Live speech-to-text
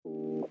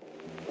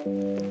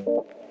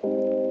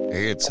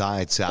It's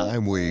high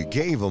time we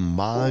gave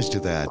homage to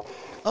that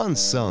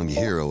unsung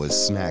hero of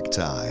snack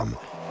time,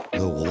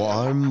 the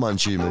warm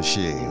munchie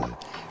machine,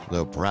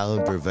 the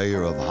proud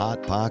purveyor of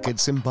Hot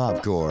Pockets and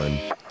popcorn,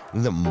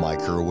 the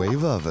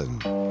microwave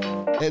oven.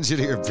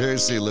 Engineer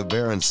Percy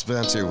LeBaron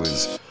Spencer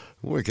was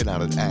working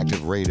on an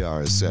active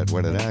radar set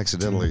when it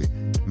accidentally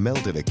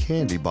melted a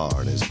candy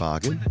bar in his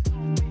pocket.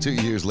 2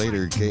 years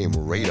later came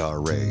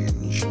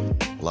RadarRange.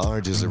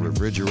 Large as a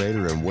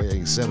refrigerator and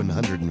weighing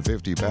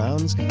 750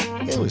 pounds,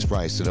 it was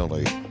priced at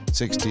only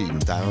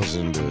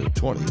 $16,000 to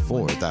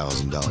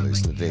 $24,000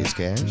 in today's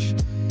cash.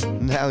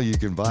 Now you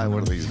can buy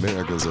one of these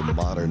miracles of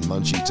modern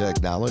munchie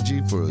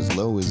technology for as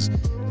low as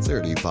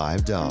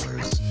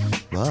 $35.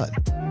 But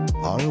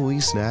are we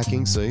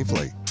snacking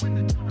safely?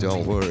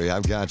 Don't worry,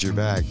 I've got your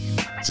back.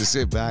 So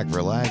sit back,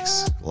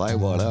 relax, light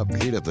one up,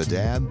 heat up the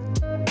dab,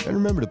 and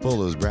remember to pull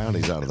those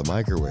brownies out of the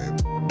microwave.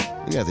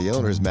 We got the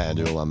owner's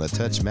manual on the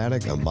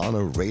Touchmatic Amana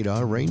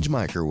RadarRange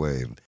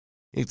microwave.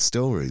 It's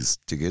stories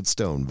to get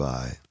stoned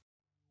by.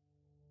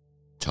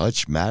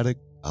 Touchmatic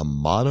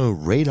Amana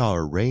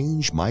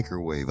RadarRange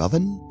microwave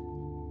oven,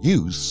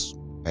 use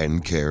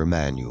and care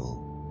manual.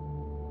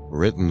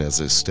 Written as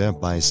a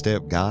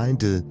step-by-step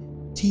guide to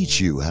teach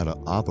you how to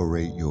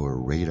operate your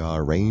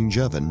RadarRange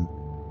oven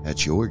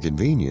at your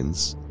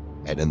convenience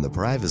and in the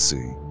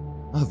privacy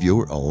of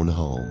your own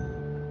home.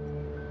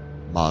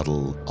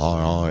 Model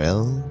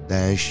RRL-9TA.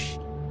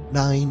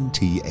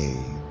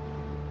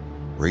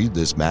 Read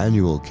this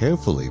manual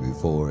carefully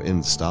before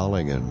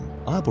installing and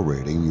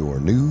operating your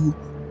new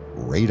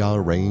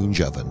RadarRange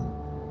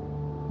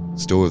oven.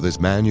 Store this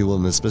manual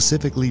in a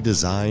specifically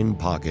designed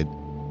pocket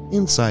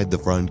inside the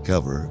front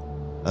cover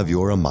of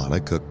your Amana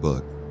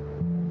cookbook.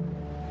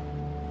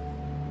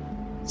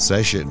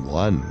 Session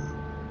 1.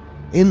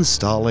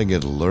 Installing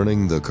and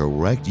learning the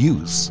correct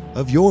use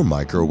of your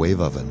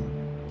microwave oven.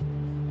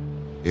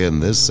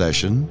 In this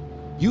session,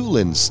 you'll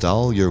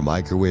install your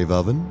microwave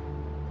oven,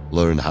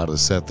 learn how to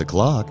set the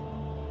clock,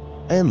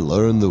 and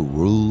learn the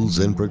rules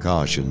and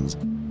precautions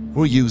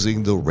for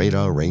using the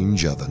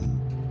RadarRange oven.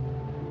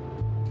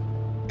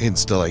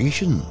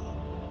 Installation.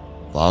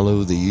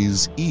 Follow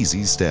these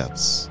easy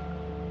steps.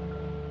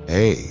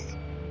 A.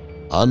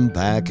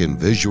 Unpack and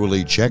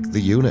visually check the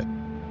unit.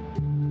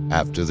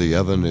 After the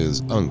oven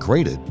is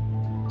uncrated,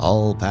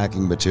 all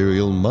packing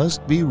material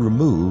must be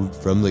removed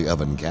from the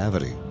oven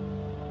cavity.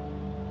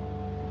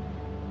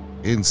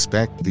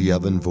 Inspect the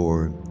oven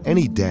for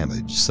any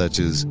damage, such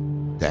as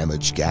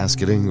damaged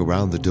gasketing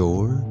around the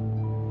door,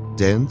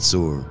 dents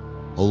or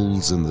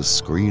holes in the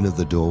screen of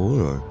the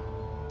door, or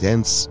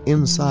dents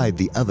inside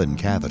the oven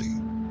cavity.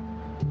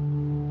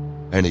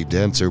 Any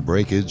dents or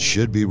breakage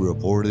should be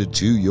reported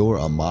to your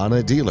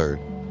Amana dealer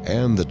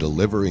and the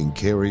delivering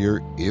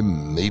carrier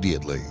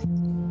immediately.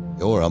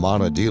 Your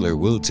Amana dealer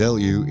will tell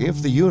you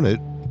if the unit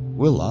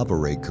will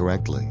operate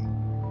correctly.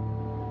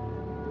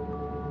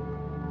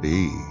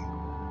 B.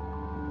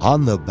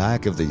 On the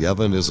back of the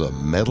oven is a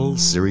metal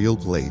serial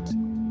plate.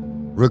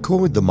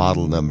 Record the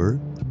model number,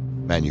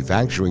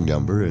 manufacturing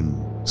number,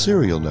 and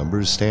serial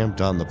numbers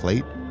stamped on the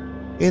plate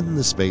in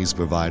the space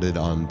provided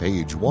on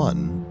page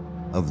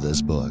 1 of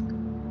this book.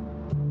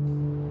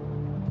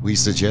 We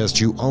suggest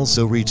you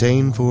also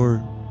retain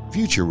for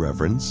future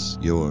reference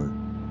your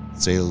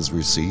sales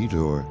receipt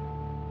or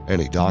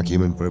any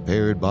document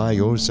prepared by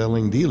your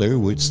selling dealer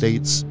which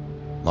states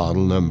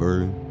model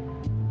number,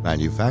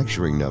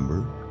 manufacturing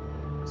number,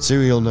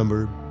 serial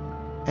number,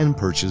 and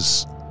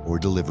purchase or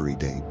delivery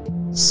date.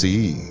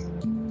 C.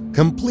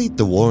 Complete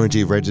the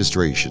warranty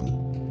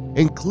registration.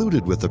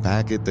 Included with the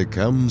packet that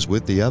comes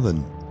with the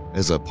oven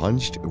is a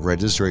punched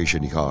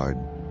registration card.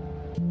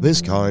 This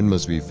card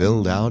must be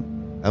filled out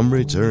and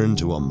returned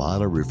to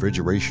Amana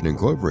Refrigeration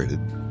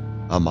Incorporated,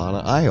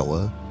 Amana,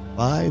 Iowa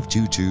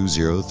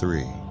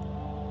 52203.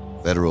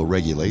 Federal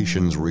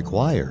regulations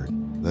require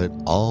that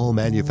all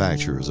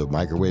manufacturers of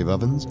microwave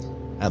ovens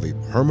have a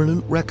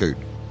permanent record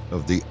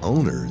of the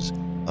owners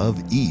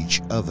of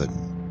each oven.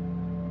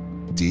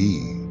 D.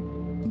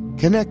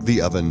 Connect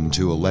the oven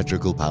to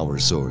electrical power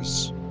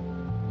source.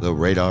 The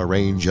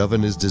RadarRange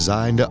oven is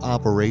designed to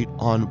operate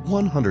on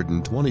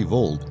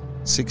 120-volt,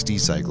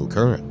 60-cycle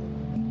current.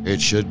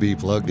 It should be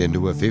plugged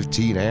into a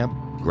 15-amp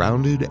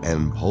grounded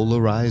and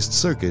polarized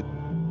circuit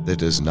that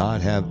does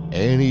not have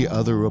any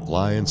other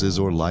appliances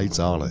or lights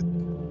on it.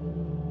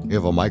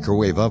 If a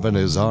microwave oven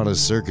is on a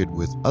circuit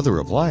with other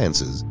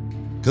appliances,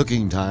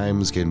 cooking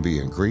times can be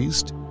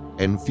increased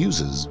and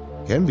fuses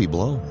can be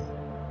blown.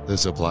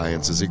 This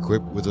appliance is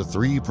equipped with a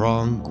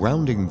 3-prong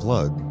grounding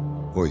plug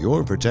for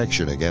your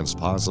protection against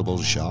possible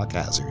shock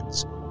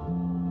hazards.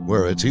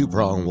 Where a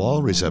 2-prong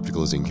wall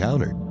receptacle is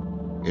encountered,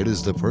 it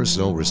is the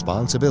personal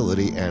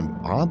responsibility and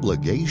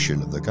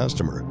obligation of the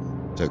customer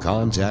to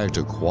contact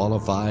a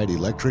qualified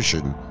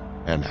electrician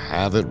and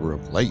have it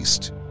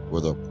replaced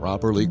with a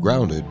properly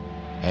grounded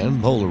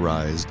and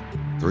polarized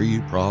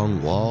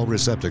 3-prong wall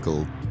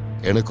receptacle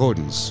in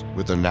accordance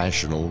with the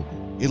National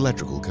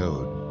Electrical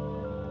Code.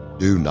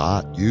 Do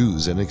not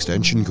use an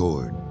extension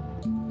cord.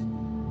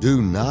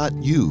 Do not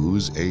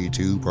use a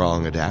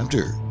 2-prong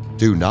adapter.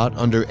 Do not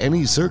under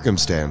any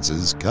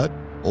circumstances cut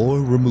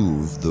or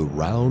remove the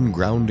round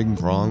grounding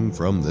prong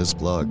from this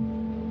plug.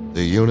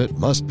 The unit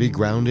must be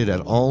grounded at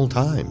all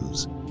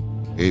times.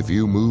 If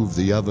you move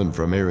the oven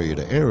from area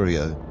to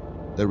area,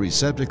 the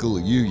receptacle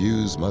you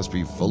use must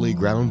be fully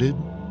grounded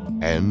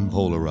and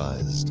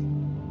polarized.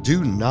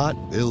 Do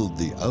not build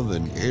the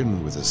oven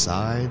in with the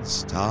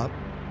sides, top,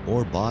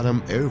 or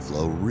bottom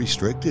airflow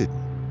restricted.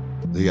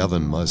 The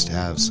oven must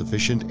have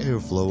sufficient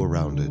airflow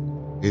around it.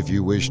 If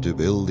you wish to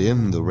build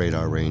in the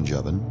RadarRange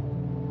oven,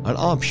 an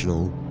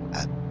optional,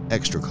 at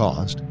extra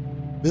cost,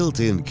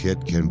 built-in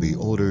kit can be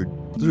ordered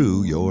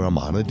through your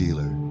Amana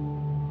dealer.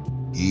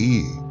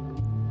 E.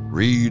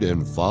 Read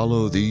and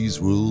follow these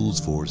rules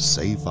for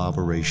safe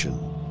operation.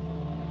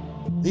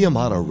 The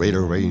Amana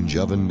RadarRange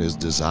oven is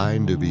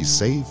designed to be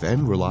safe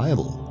and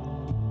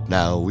reliable.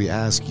 Now we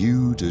ask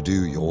you to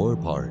do your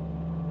part.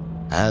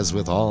 As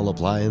with all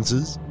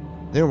appliances,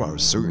 there are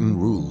certain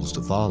rules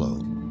to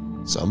follow,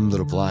 some that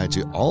apply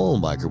to all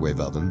microwave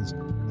ovens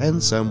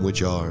and some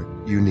which are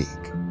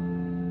unique.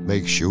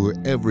 Make sure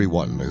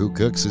everyone who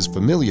cooks is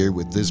familiar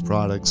with this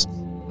product's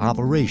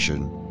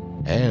operation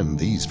and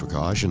these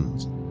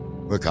precautions.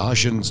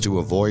 Precautions to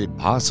avoid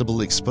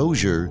possible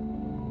exposure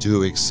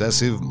to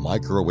excessive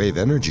microwave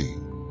energy.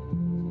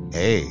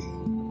 A.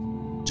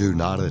 Do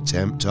not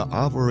attempt to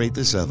operate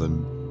this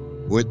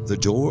oven with the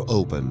door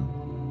open,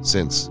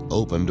 since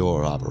open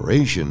door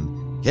operation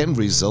can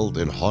result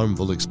in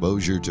harmful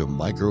exposure to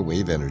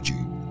microwave energy.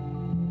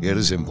 It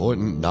is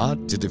important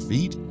not to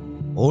defeat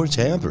or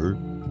tamper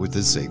with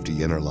the safety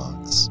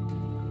interlocks.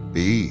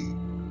 B.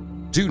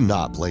 Do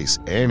not place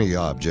any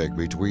object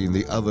between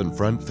the oven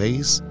front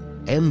face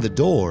and the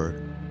door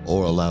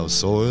or allow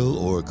soil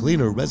or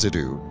cleaner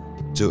residue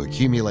to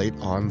accumulate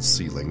on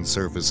sealing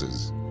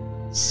surfaces.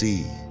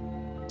 C.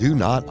 Do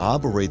not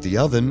operate the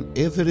oven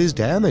if it is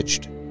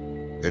damaged.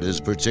 It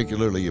is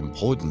particularly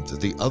important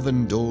that the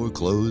oven door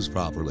close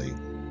properly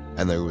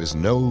and there is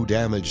no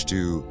damage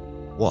to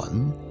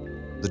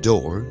 1. The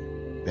door,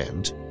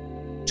 bent,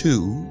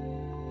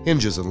 2.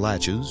 Hinges and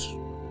latches,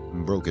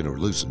 broken or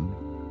loosened,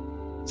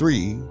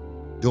 3.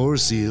 Door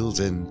seals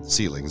and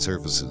sealing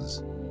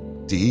surfaces.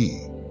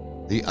 D.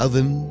 The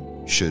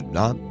oven should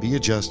not be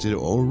adjusted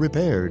or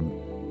repaired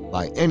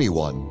by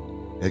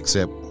anyone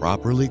except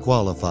properly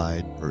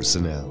qualified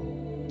personnel.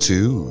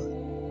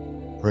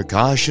 2.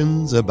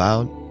 Precautions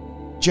about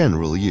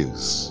general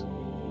use.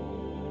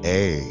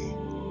 A.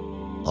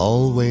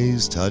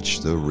 Always touch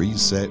the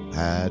reset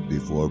pad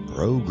before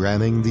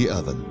programming the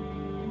oven.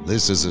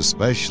 This is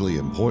especially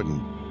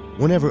important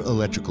whenever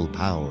electrical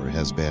power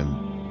has been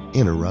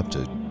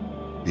interrupted.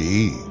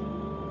 B.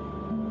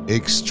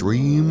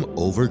 Extreme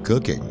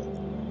overcooking,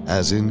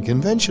 as in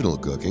conventional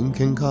cooking,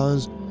 can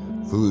cause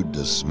food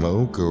to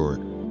smoke or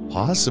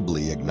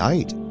possibly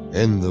ignite.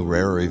 In the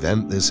rare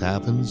event this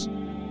happens,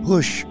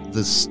 push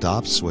the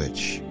stop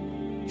switch.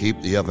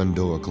 Keep the oven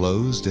door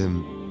closed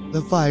and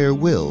the fire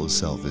will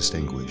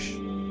self-extinguish.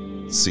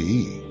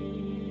 C.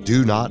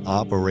 Do not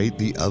operate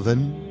the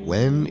oven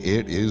when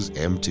it is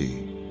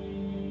empty.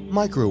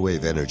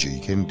 Microwave energy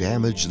can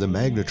damage the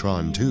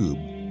magnetron tube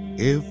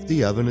if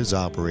the oven is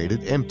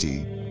operated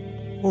empty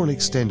for an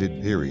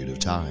extended period of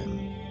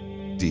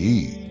time.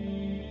 D.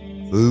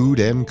 Food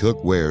and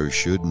cookware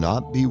should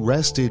not be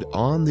rested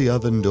on the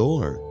oven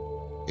door.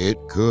 It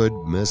could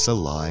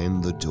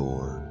misalign the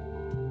door.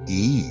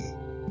 E.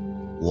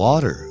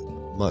 Water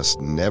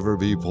must never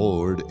be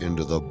poured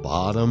into the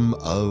bottom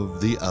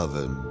of the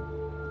oven.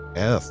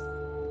 F.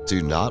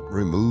 Do not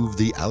remove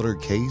the outer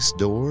case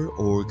door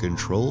or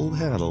control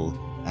panel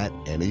at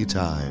any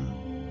time.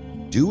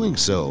 Doing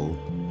so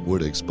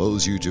would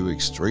expose you to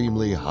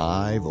extremely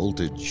high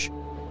voltage.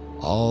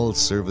 All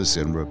service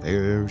and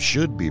repair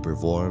should be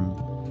performed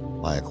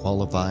by a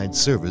qualified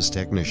service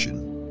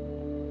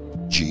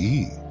technician.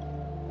 G.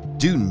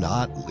 Do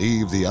not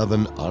leave the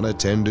oven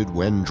unattended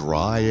when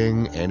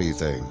drying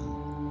anything.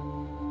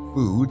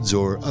 Foods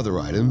or other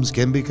items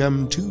can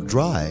become too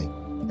dry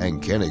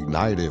and can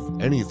ignite if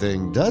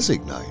anything does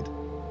ignite.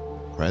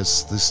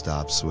 Press the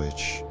stop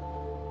switch.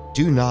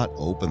 Do not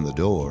open the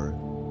door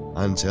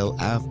until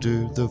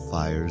after the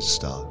fire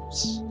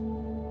stops.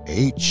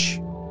 H.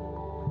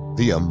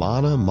 The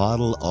Amana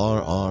Model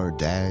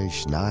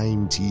RR-9TA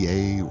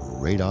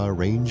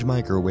RadarRange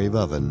microwave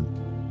oven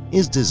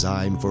is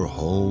designed for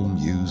home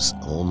use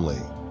only.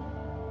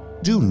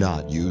 Do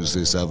not use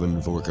this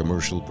oven for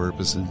commercial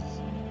purposes.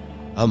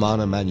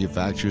 Amana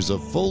manufactures a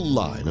full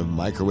line of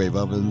microwave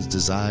ovens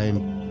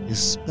designed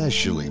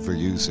especially for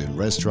use in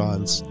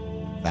restaurants,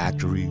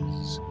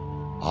 factories,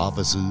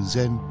 offices,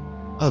 and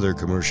other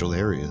commercial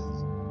areas.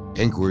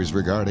 Inquiries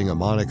regarding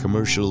Amana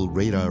commercial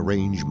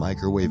RadarRange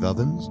microwave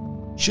ovens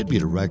should be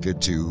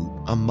directed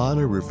to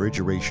Amana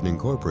Refrigeration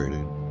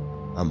Incorporated,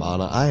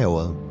 Amana,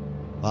 Iowa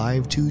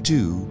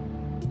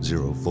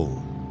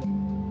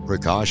 52204.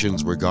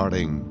 Precautions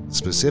regarding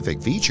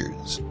specific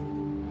features.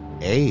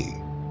 A.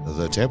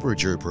 The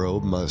temperature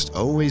probe must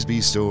always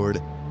be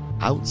stored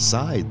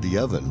outside the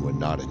oven when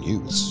not in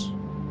use.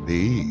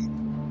 B.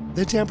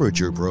 The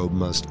temperature probe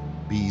must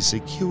be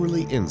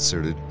securely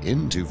inserted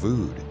into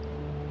food.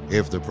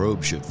 If the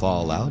probe should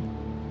fall out,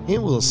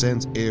 it will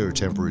sense air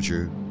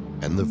temperature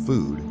and the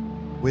food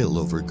will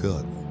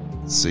overcook.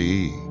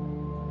 C.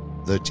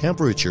 The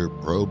temperature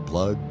probe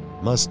plug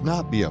must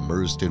not be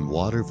immersed in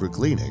water for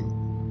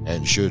cleaning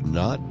and should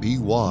not be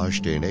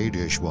washed in a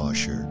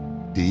dishwasher.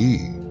 D.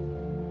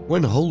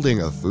 When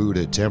holding a food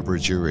at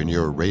temperature in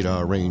your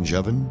RadarRange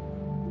oven,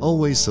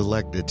 always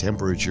select a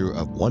temperature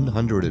of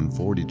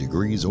 140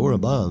 degrees or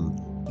above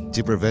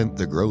to prevent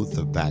the growth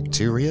of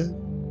bacteria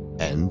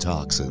and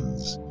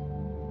toxins.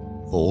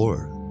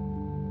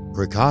 4.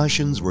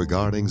 Precautions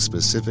regarding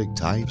specific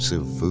types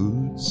of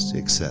foods,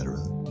 etc.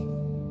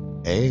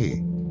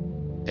 A.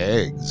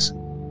 Eggs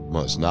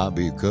must not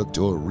be cooked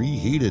or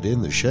reheated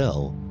in the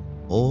shell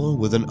or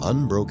with an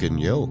unbroken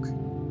yolk.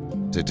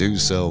 To do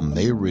so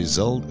may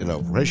result in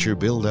a pressure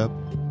buildup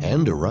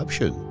and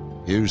eruption.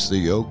 Pierce the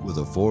yolk with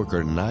a fork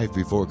or knife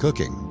before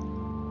cooking.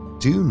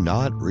 Do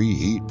not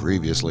reheat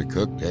previously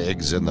cooked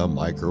eggs in the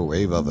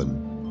microwave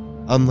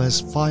oven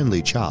unless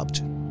finely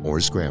chopped or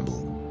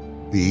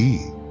scrambled.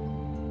 B.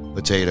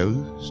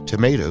 Potatoes,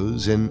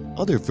 tomatoes, and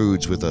other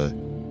foods with a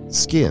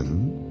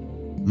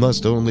skin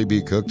must only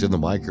be cooked in the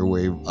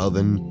microwave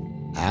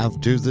oven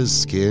after the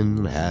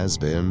skin has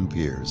been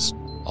pierced.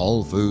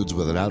 All foods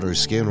with an outer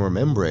skin or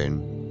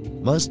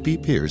membrane must be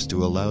pierced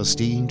to allow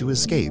steam to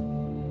escape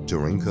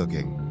during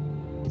cooking.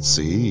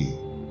 C.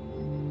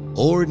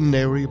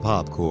 Ordinary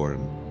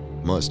popcorn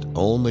must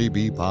only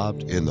be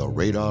popped in the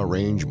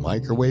RadarRange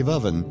microwave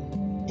oven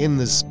in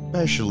the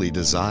specially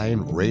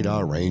designed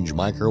RadarRange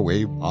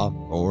microwave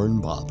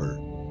popcorn popper.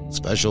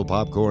 Special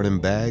popcorn in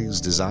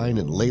bags designed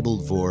and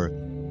labeled for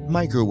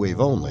microwave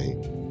only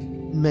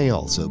may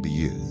also be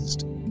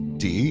used.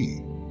 D.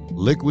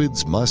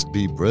 Liquids must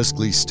be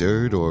briskly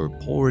stirred or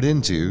poured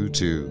into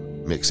to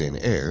mix in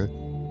air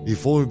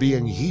before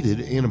being heated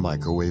in a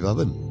microwave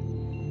oven.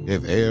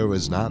 If air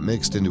is not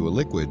mixed into a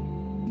liquid,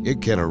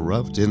 it can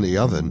erupt in the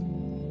oven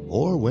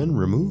or when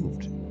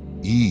removed.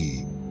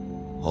 E.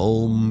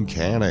 Home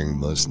canning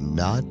must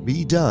not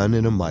be done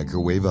in a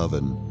microwave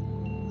oven.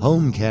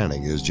 Home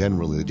canning is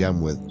generally done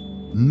with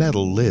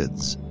metal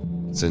lids.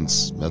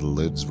 Since metal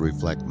lids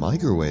reflect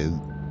microwave,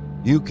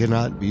 you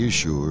cannot be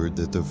assured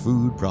that the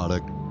food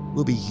product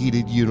will be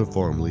heated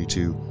uniformly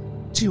to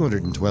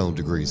 212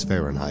 degrees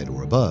Fahrenheit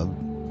or above,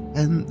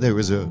 and there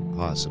is a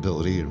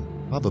possibility and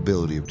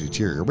probability of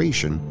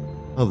deterioration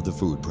of the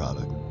food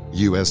product.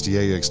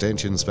 USDA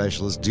extension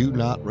specialists do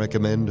not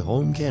recommend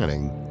home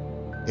canning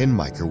in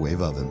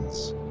microwave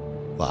ovens.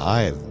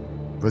 5.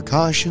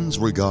 Precautions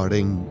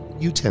regarding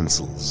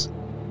utensils.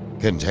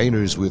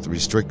 Containers with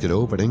restricted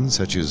openings,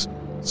 such as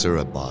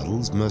syrup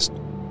bottles, must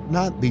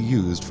not be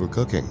used for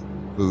cooking.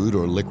 Food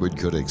or liquid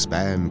could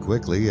expand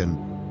quickly and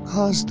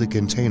cause the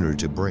container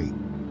to break.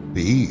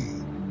 B.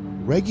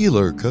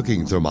 Regular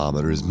cooking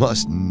thermometers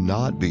must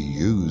not be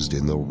used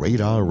in the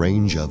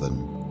RadarRange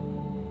oven.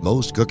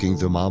 Most cooking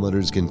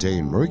thermometers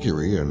contain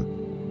mercury and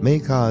may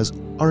cause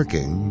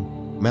arcing,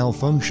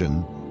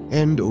 malfunction,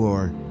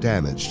 and/or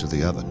damage to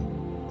the oven.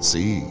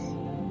 C.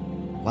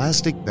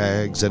 Plastic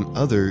bags and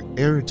other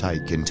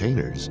airtight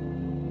containers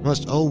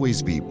must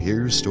always be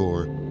pierced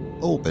or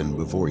opened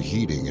before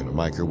heating in a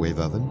microwave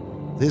oven.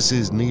 This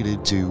is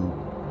needed to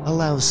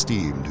allow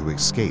steam to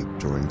escape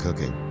during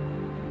cooking.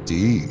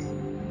 D.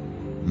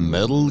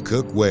 Metal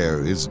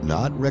cookware is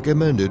not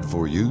recommended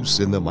for use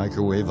in the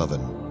microwave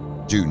oven.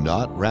 Do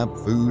not wrap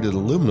food in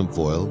aluminum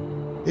foil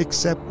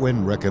except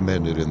when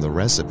recommended in the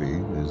recipe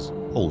as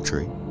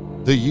poultry.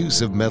 The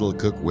use of metal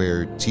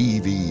cookware,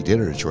 TV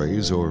dinner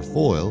trays, or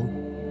foil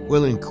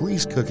will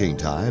increase cooking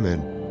time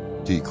and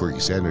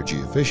decrease energy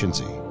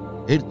efficiency.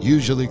 It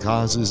usually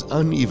causes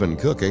uneven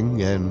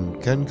cooking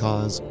and can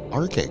cause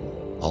arcing.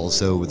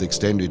 Also, with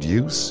extended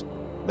use,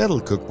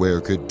 metal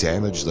cookware could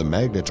damage the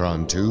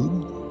magnetron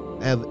tube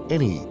of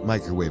any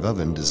microwave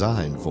oven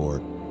designed for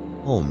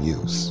home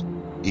use.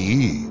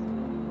 E.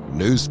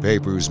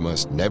 Newspapers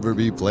must never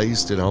be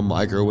placed in a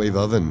microwave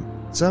oven.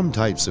 Some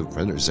types of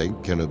printer's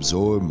ink can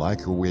absorb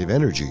microwave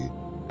energy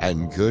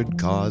and could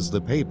cause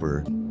the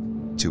paper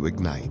to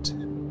ignite.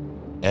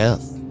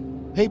 F.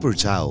 Paper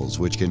towels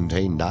which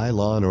contain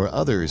nylon or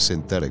other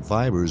synthetic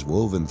fibers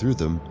woven through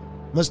them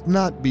must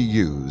not be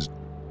used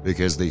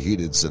because the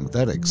heated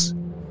synthetics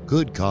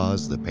could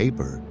cause the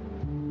paper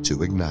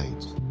to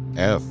ignite.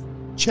 F.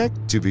 Check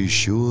to be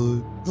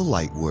sure the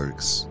light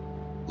works.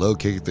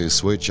 Locate the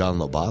switch on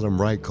the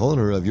bottom right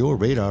corner of your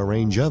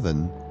RadarRange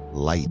oven,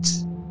 Light.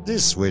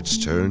 This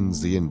switch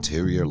turns the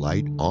interior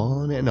light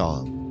on and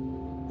off.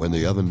 When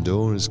the oven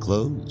door is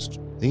closed,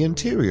 the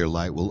interior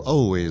light will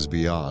always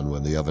be on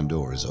when the oven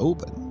door is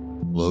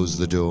open. Close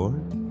the door,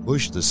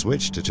 push the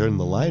switch to turn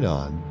the light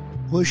on,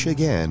 push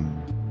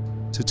again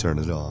to turn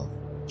it off.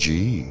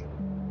 G.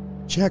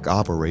 Check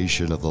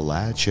operation of the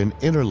latch and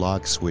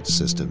interlock switch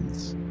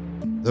systems.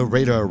 The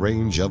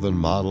RadarRange oven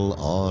model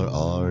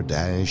RR-9TA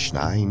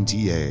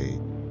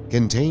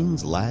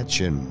contains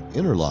latch and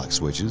interlock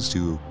switches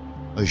to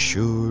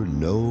assure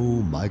no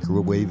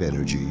microwave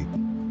energy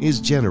is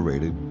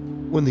generated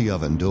when the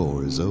oven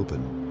door is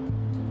open.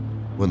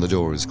 When the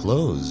door is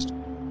closed,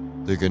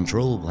 the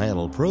control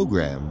panel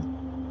programmed,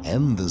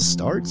 and the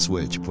start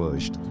switch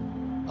pushed,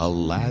 a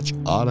latch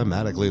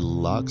automatically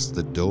locks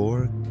the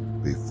door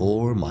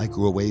before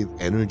microwave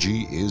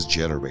energy is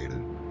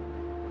generated.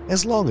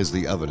 As long as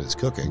the oven is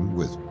cooking,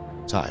 with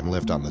time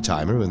left on the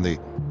timer and the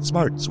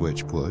smart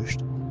switch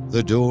pushed,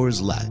 the door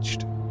is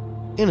latched.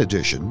 In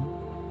addition,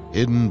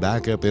 hidden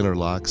backup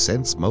interlock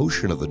sense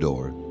motion of the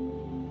door.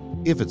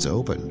 If it's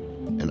open,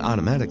 and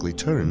automatically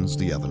turns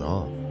the oven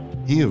off.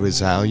 Here is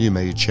how you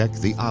may check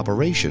the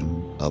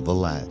operation of the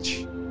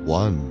latch.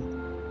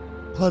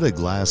 1. Put a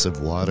glass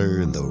of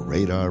water in the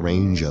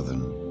RadarRange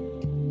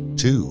oven.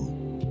 2.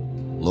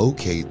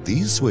 Locate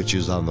these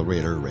switches on the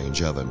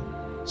RadarRange oven: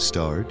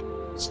 start,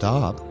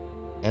 stop,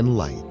 and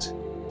light.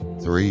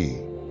 3.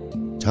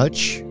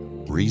 Touch,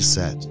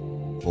 reset.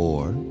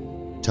 4.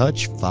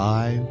 Touch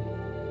 5,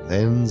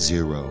 then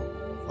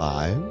 0.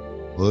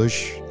 5.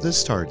 Push the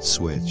start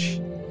switch.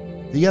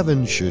 The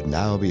oven should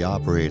now be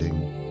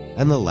operating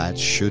and the latch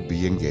should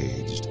be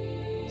engaged.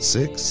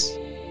 6.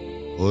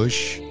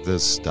 Push the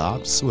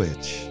stop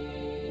switch.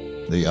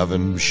 The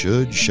oven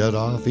should shut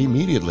off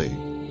immediately.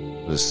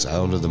 The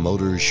sound of the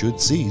motor should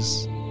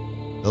cease.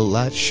 The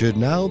latch should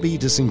now be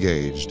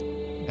disengaged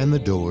and the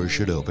door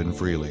should open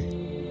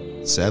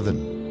freely.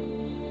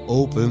 7.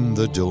 Open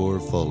the door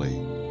fully.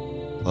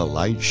 A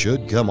light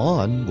should come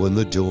on when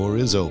the door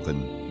is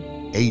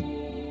open.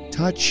 8.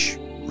 Touch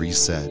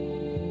reset.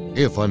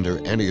 If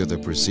under any of the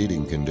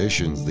preceding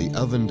conditions the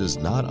oven does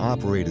not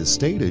operate as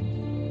stated,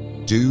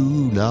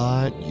 do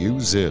not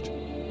use it.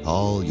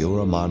 Call your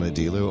Amana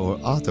dealer or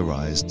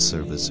authorized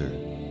servicer.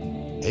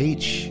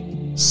 H.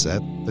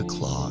 Set the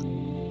clock.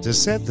 To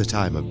set the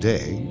time of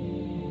day,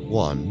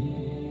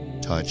 1.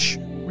 Touch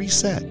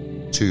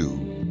reset.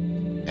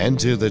 2.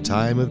 Enter the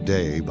time of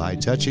day by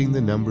touching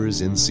the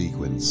numbers in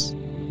sequence.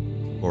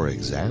 For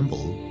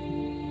example,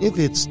 if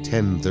it's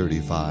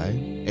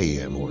 10:35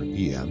 a.m. or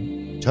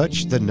p.m.,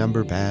 touch the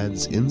number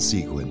pads in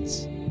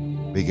sequence,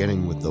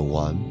 beginning with the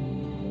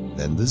 1,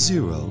 then the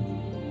 0,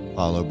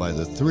 followed by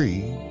the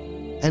 3,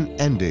 and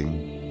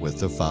ending with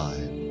the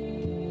 5.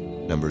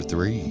 Number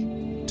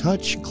 3.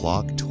 Touch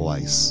clock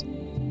twice.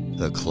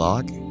 The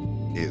clock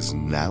is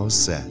now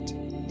set.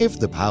 If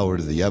the power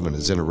to the oven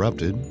is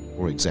interrupted,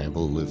 for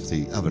example, if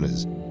the oven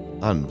is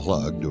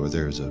unplugged or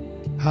there's a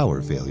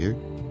power failure,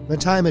 the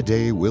time of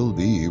day will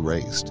be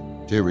erased.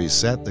 To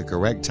reset the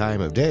correct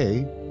time of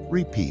day,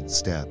 repeat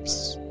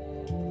steps.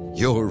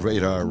 Your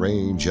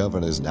RadarRange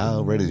oven is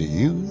now ready to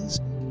use,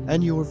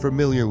 and you're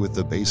familiar with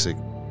the basic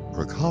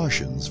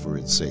precautions for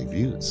its safe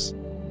use.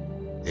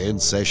 In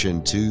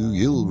Session 2,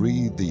 you'll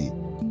read the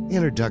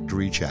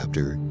introductory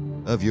chapter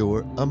of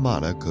your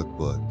Amana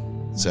cookbook.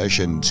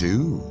 Session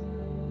 2.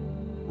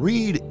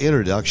 Read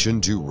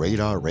Introduction to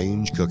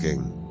RadarRange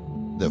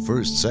Cooking, the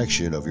first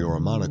section of your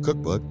Amana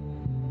cookbook.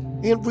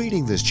 In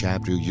reading this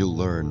chapter, you'll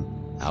learn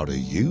how to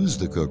use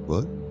the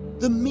cookbook,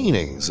 the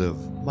meanings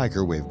of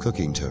microwave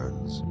cooking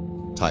terms,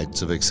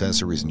 types of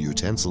accessories and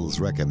utensils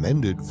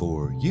recommended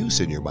for use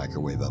in your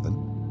microwave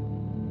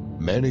oven,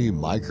 many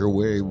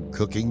microwave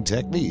cooking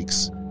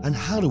techniques, and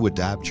how to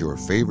adapt your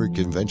favorite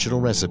conventional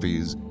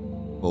recipes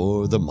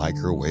for the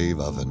microwave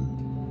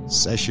oven.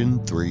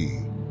 Session 3.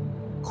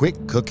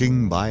 Quick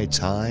cooking by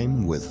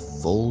time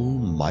with full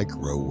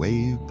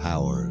microwave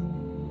power.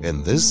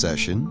 In this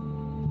session,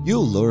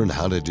 you'll learn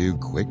how to do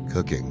quick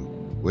cooking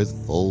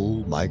with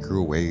full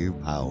microwave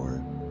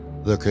power.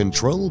 The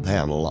control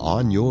panel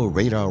on your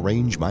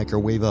RadarRange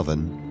microwave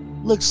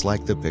oven looks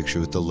like the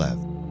picture at the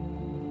left.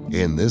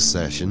 In this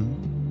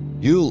session,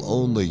 you'll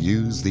only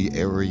use the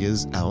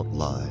areas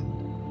outlined.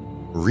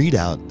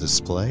 Readout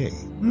display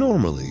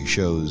normally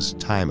shows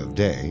time of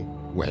day.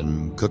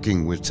 When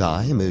cooking with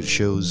time, it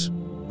shows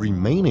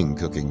remaining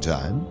cooking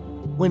time.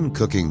 When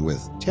cooking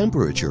with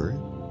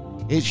temperature,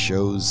 it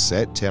shows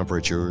set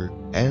temperature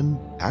and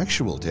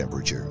actual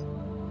temperature.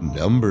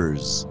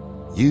 Numbers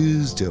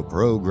used to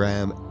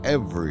program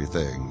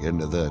everything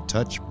into the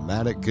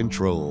Touchmatic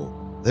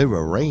control. They're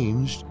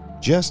arranged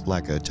just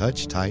like a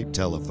touch-type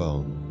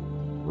telephone.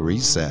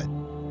 Reset,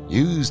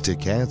 used to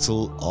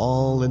cancel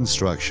all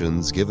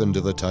instructions given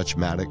to the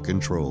Touchmatic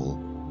control,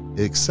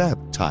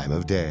 except time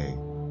of day,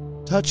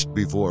 touched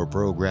before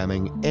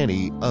programming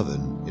any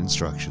oven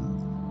instruction.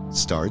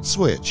 Start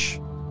switch,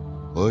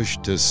 push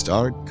to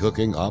start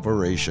cooking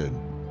operation.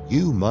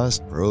 You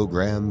must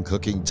program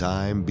cooking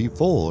time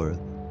before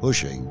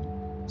pushing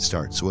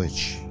start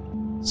switch.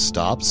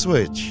 Stop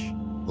switch,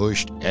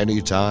 pushed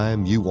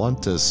anytime you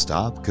want to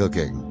stop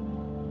cooking.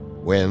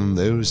 When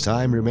there's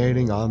time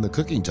remaining on the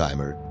cooking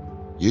timer,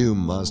 you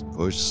must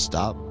push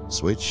stop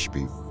switch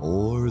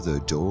before the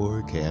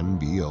door can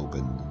be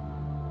opened.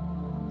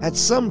 At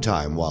some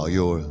time while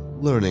you're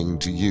learning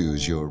to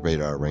use your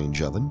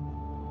RadarRange oven,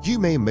 you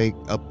may make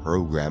a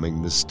programming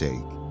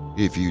mistake.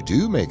 If you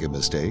do make a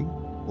mistake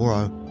or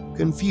are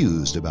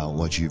confused about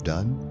what you've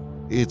done,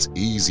 it's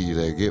easy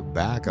to get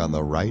back on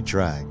the right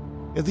track.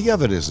 If the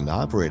oven isn't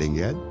operating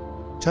yet,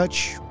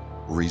 touch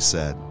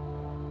Reset.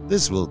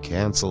 This will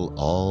cancel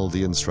all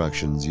the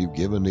instructions you've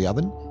given the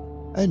oven,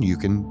 and you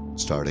can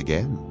start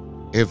again.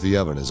 If the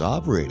oven is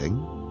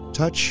operating,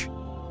 touch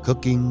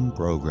Cooking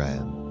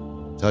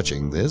Program.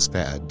 Touching this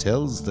pad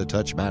tells the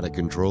Touchmatic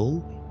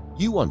control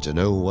you want to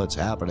know what's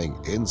happening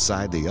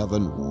inside the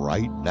oven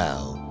right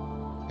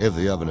now. If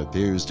the oven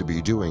appears to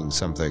be doing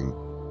something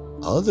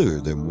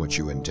other than what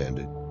you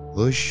intended,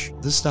 push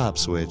the stop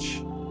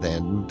switch,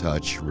 then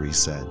touch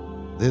Reset.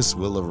 This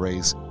will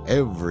erase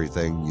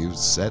everything you've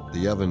set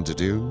the oven to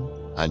do,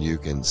 and you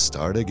can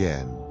start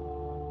again.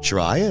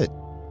 Try it.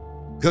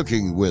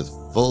 Cooking with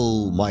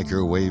full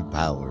microwave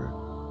power.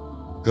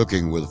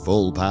 Cooking with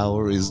full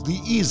power is the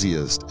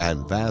easiest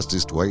and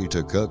fastest way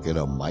to cook in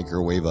a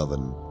microwave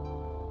oven.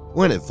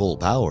 When at full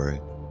power,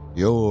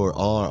 your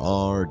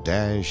RR-9TA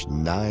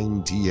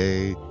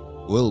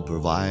will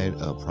provide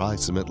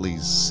approximately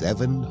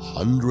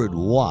 700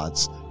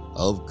 watts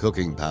of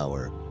cooking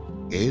power.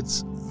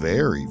 It's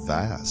very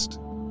fast.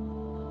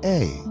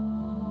 A.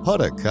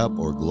 Put a cup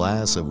or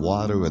glass of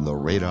water in the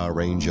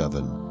RadarRange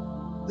oven.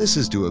 This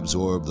is to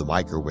absorb the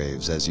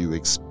microwaves as you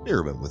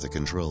experiment with the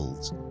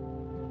controls.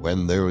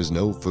 When there is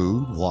no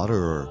food,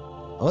 water, or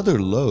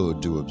other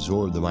load to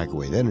absorb the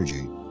microwave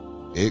energy,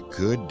 it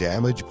could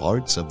damage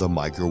parts of the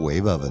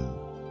microwave oven.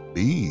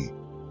 B.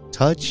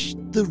 Touch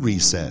the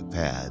reset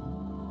pad.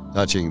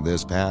 Touching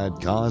this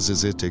pad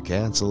causes it to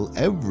cancel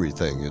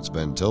everything it's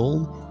been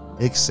told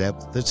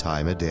except the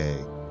time of day.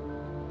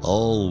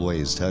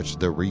 Always touch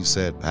the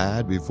reset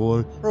pad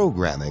before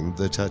programming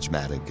the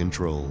Touchmatic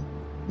control.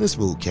 This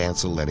will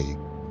cancel any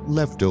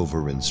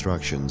leftover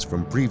instructions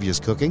from previous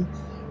cooking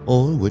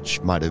or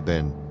which might have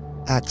been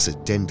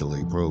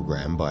accidentally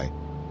programmed by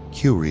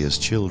curious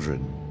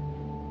children.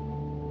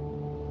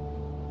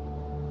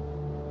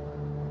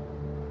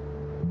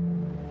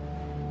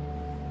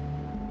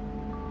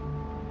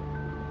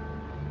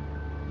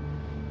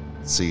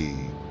 C.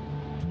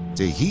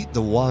 To heat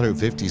the water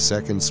 50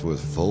 seconds with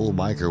full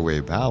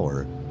microwave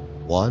power,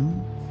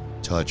 1.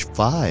 Touch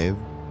 5,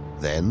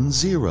 then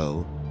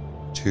 0.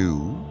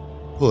 2.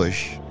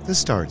 Push the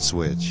start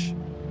switch.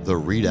 The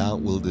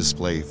readout will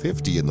display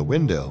 50 in the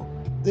window.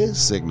 This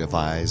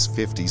signifies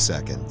 50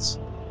 seconds.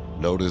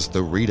 Notice the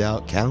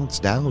readout counts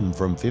down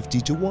from 50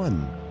 to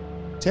 1,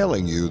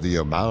 telling you the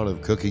amount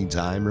of cooking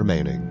time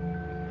remaining.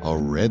 A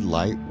red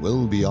light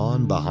will be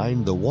on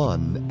behind the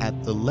 1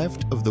 at the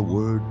left of the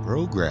word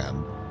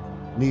program,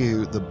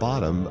 near the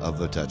bottom of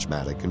the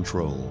Touchmatic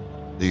control.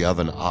 The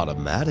oven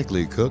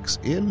automatically cooks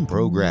in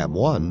program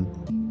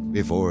 1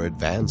 before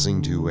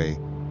advancing to a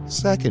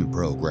second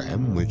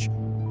program, which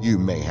you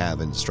may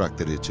have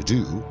instructed it to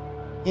do.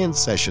 In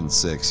session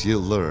 6,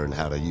 you'll learn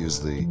how to use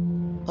the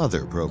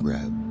other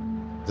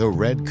program. The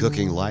red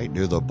cooking light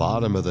near the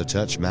bottom of the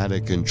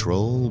Touchmatic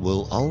control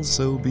will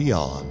also be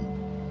on.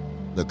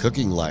 The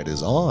cooking light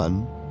is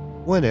on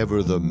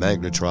whenever the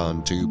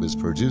magnetron tube is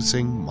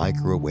producing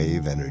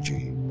microwave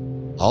energy.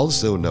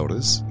 Also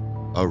notice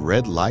a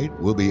red light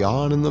will be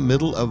on in the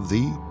middle of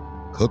the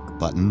cook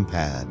button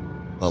pad.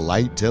 The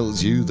light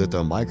tells you that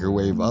the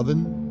microwave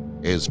oven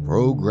is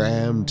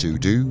programmed to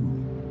do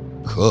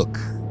cook.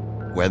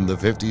 When the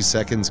 50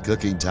 seconds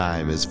cooking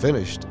time is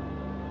finished,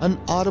 an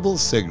audible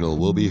signal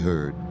will be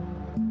heard.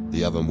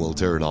 The oven will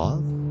turn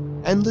off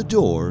and the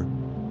door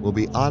will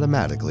be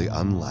automatically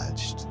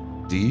unlatched.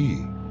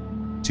 D.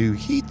 To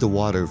heat the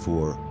water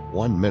for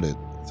 1 minute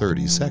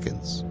 30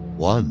 seconds.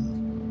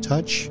 1.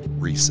 Touch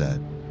reset.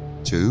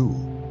 2.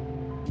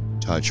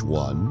 Touch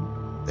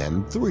 1,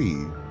 then 3,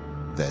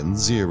 then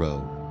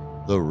 0.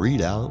 The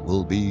readout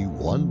will be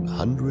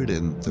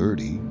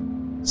 130,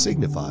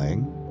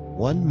 signifying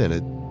 1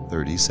 minute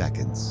 30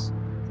 seconds.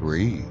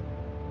 3.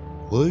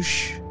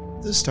 Push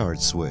the start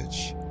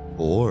switch.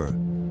 4.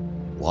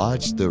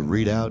 Watch the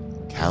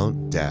readout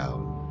count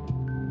down.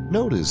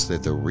 Notice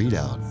that the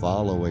readout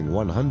following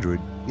 100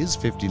 is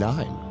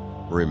 59.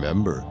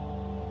 Remember,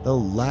 the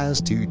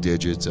last 2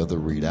 digits of the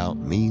readout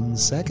mean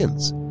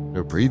seconds.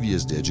 The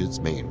previous digits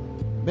mean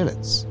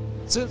minutes.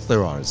 Since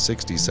there are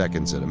 60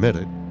 seconds in a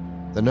minute,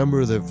 the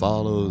number that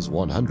follows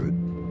 100,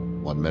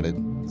 1 minute,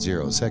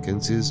 0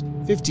 seconds, is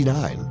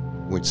 59,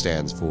 which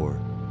stands for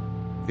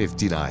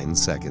 59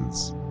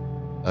 seconds.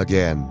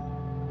 Again,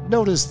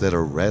 notice that a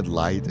red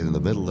light in the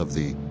middle of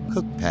the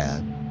cook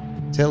pad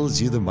tells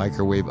you the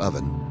microwave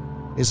oven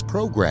is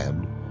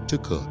programmed to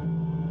cook.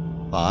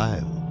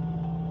 5.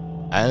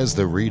 As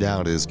the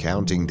readout is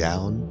counting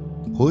down,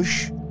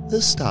 push the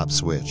stop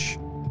switch.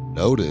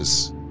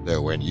 Notice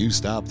that when you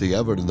stop the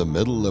oven in the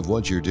middle of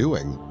what you're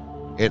doing,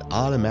 it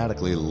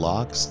automatically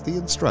locks the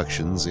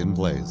instructions in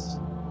place.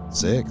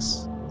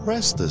 6.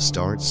 Press the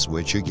start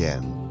switch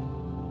again.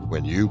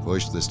 When you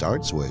push the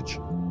start switch,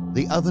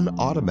 the oven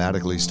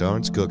automatically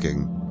starts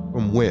cooking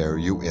from where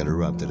you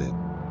interrupted it.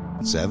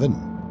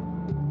 7.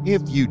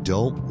 If you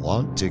don't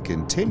want to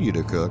continue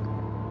to cook,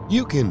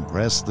 you can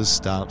press the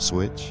stop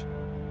switch,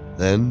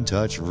 then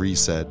touch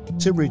reset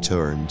to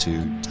return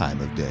to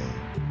time of day.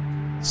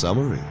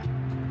 Summary: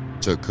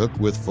 to cook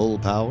with full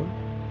power,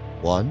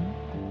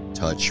 1.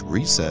 Touch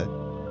reset.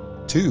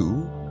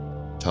 2.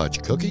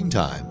 Touch cooking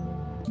time.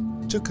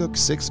 To cook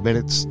 6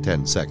 minutes,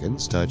 10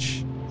 seconds,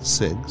 touch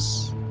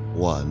 6,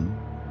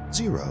 1,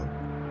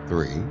 0,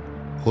 3.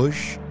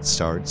 Push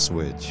start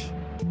switch.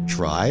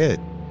 Try it.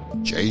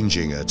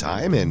 Changing a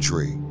time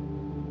entry.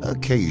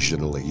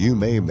 Occasionally, you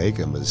may make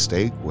a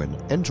mistake when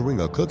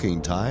entering a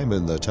cooking time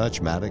in the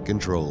Touchmatic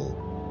control.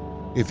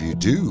 If you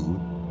do,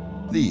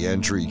 the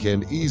entry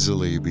can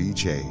easily be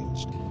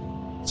changed.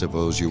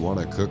 Suppose you want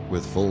to cook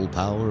with full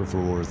power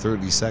for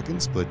 30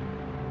 seconds, but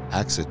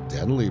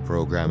accidentally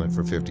program it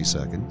for 50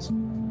 seconds.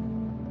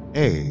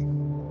 A.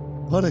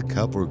 Put a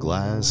cup or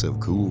glass of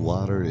cool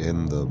water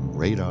in the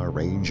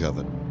RadarRange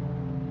oven.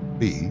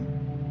 B.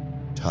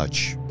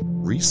 Touch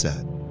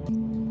reset.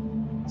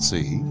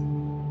 C.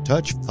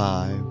 Touch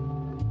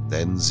 5,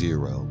 then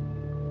 0.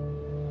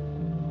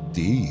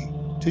 D.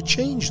 To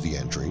change the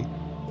entry.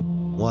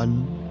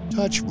 1.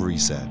 Touch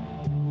reset.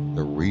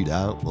 The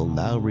readout will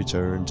now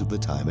return to the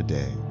time of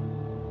day.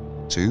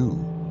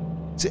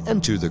 2. To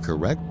enter the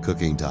correct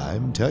cooking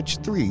time, touch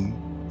 3,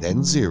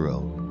 then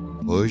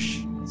 0. Push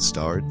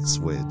start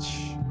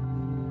switch.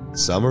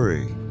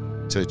 Summary.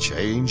 To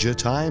change a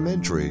time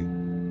entry.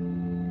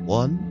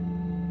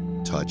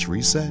 1. Touch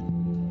reset.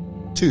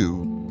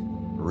 2.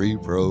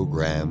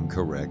 Reprogram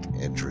correct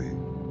entry.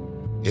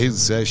 In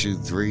Session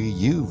 3,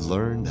 you've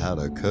learned how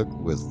to cook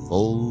with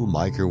full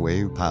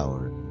microwave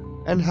power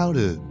and how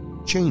to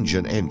change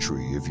an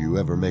entry if you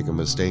ever make a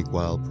mistake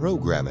while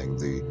programming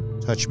the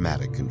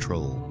Touchmatic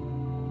control.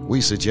 We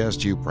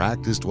suggest you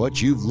practiced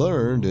what you've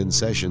learned in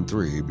Session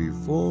 3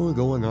 before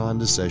going on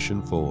to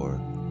Session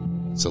 4.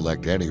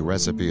 Select any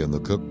recipe in the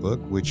cookbook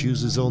which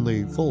uses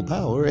only full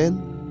power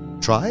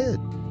and try it.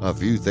 A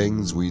few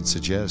things we'd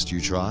suggest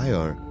you try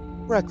are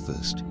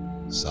breakfast,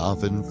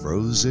 softened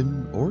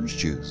frozen orange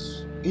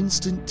juice,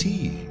 instant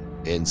tea,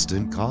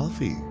 instant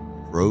coffee,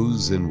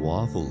 frozen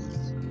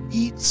waffles,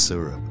 heat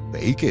syrup,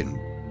 bacon,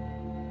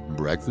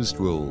 breakfast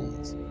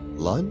rolls,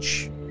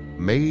 lunch,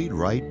 made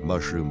right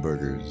mushroom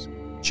burgers,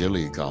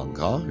 chili con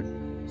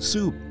carne,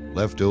 soup,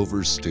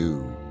 leftover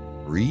stew,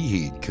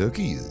 reheat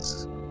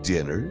cookies,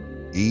 dinner,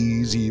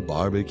 easy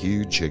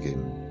barbecued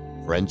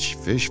chicken, French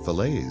fish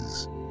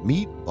fillets,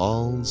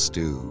 meatball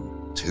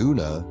stew,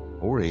 tuna,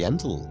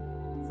 oriental,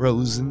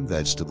 frozen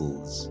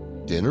vegetables,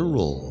 dinner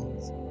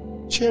rolls,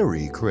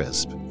 cherry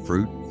crisp,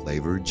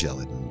 fruit-flavored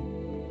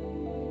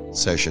gelatin.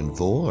 Session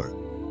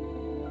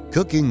 4.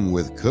 Cooking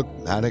with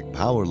Cookmatic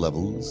power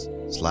levels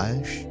 /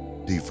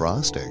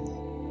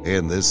 defrosting.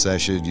 In this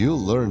session,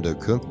 you'll learn to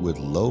cook with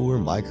lower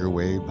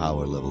microwave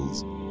power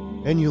levels,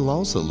 and you'll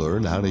also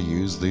learn how to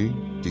use the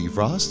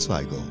defrost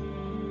cycle.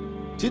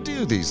 To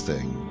do these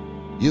things,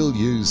 you'll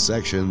use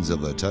sections of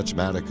the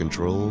Touchmatic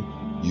control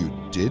you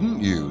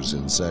didn't use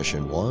in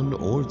Session 1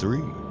 or 3.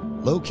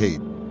 Locate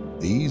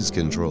these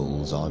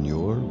controls on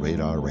your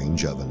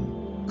RadarRange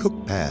oven.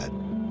 Cook pad.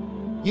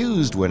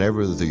 Used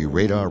whenever the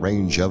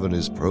RadarRange oven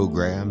is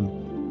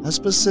programmed a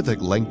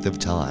specific length of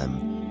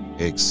time,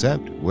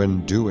 except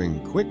when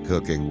doing quick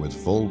cooking with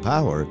full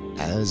power,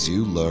 as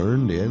you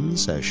learned in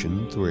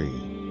Session 3.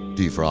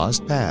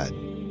 Defrost pad.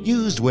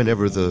 Used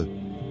whenever the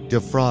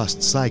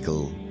defrost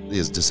cycle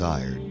is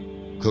desired.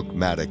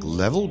 Cookmatic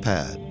level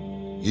pad.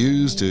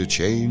 Used to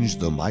change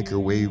the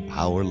microwave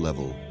power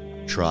level.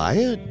 Try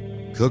it.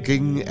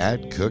 Cooking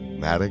at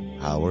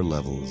Cookmatic power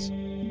levels.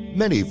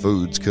 Many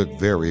foods cook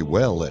very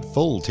well at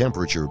full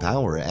temperature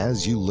power,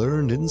 as you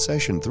learned in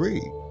Session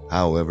 3.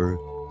 However,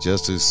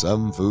 just as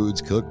some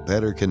foods cook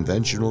better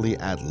conventionally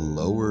at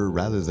lower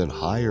rather than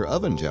higher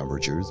oven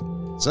temperatures,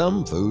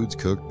 some foods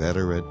cook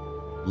better at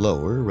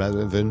lower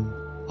rather than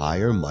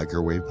higher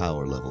microwave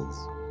power levels.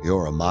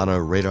 Your Amana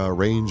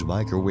RadarRange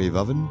microwave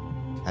oven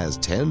has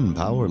 10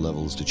 power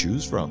levels to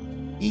choose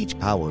from. Each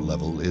power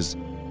level is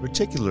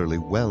particularly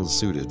well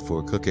suited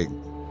for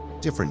cooking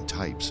different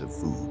types of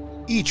food.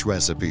 Each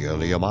recipe on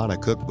the Amana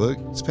cookbook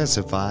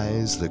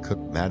specifies the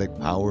Cookmatic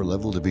power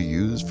level to be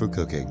used for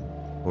cooking.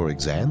 For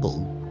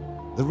example,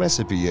 the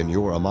recipe in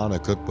your Amana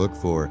cookbook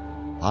for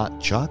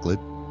hot chocolate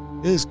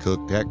is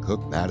cooked at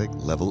Cookmatic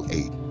level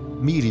 8,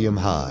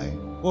 medium-high,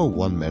 or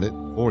 1 minute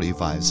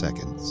 45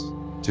 seconds.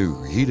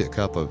 To heat a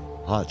cup of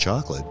hot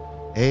chocolate,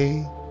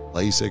 A.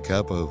 Place a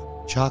cup of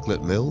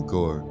chocolate milk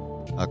or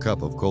a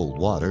cup of cold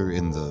water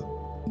in the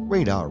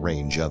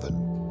RadarRange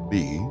oven.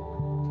 B.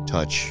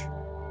 Touch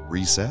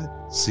reset.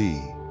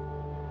 C.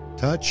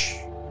 Touch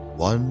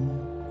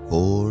 1,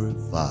 4,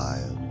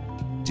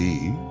 5.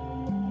 D.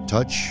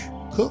 Touch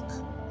cook.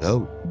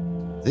 Note,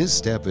 this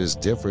step is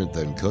different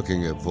than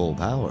cooking at full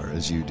power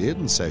as you did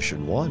in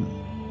Session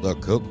 1. The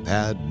cook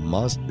pad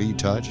must be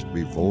touched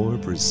before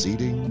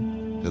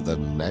proceeding to the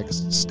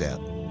next step.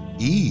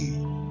 E.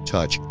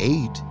 Touch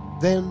 8,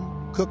 then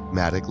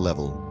Cookmatic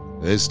level.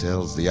 This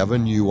tells the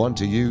oven you want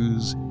to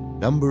use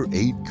number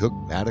 8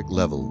 Cookmatic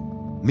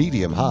level,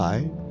 medium-high,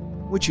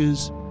 which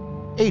is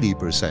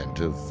 80%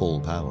 of full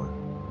power.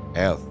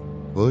 F.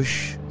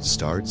 Push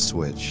start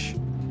switch.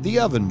 The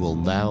oven will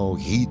now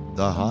heat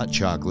the hot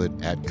chocolate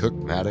at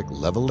Cookmatic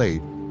level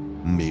 8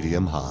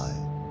 medium-high.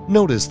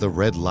 Notice the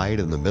red light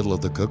in the middle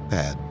of the cook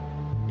pad,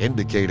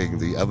 indicating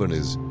the oven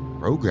is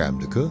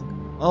programmed to cook.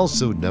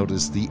 Also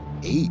notice the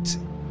 8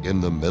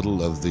 in the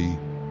middle of the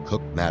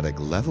Cookmatic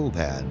level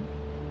pad,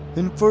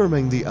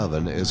 confirming the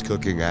oven is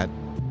cooking at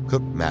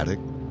Cookmatic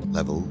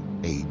level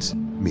 8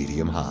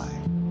 medium-high.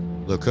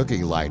 The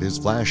cooking light is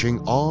flashing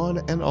on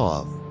and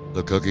off.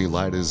 The cooking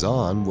light is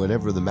on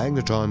whenever the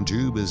magnetron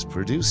tube is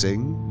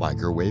producing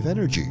microwave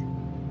energy.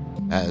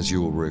 As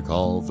you'll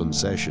recall from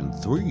session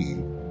 3,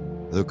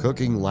 the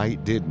cooking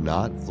light did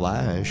not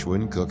flash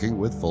when cooking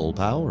with full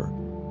power.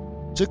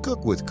 To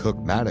cook with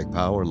Cookmatic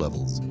power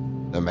levels,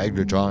 the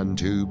magnetron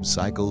tube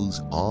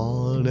cycles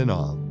on and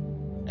off,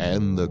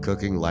 and the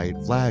cooking light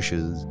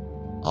flashes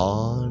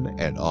on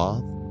and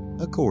off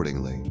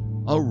accordingly.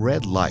 A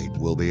red light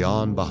will be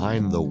on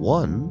behind the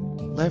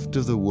 1 left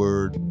of the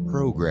word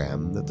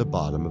program at the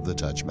bottom of the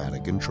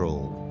Touchmatic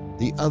control.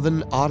 The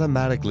oven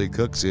automatically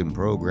cooks in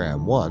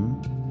program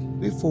 1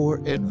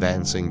 before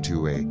advancing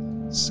to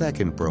a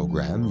second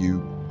program you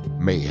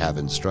may have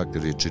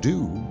instructed it to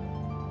do.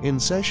 In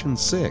session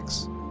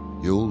 6,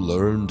 you'll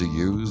learn to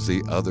use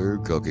the other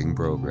cooking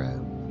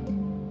program.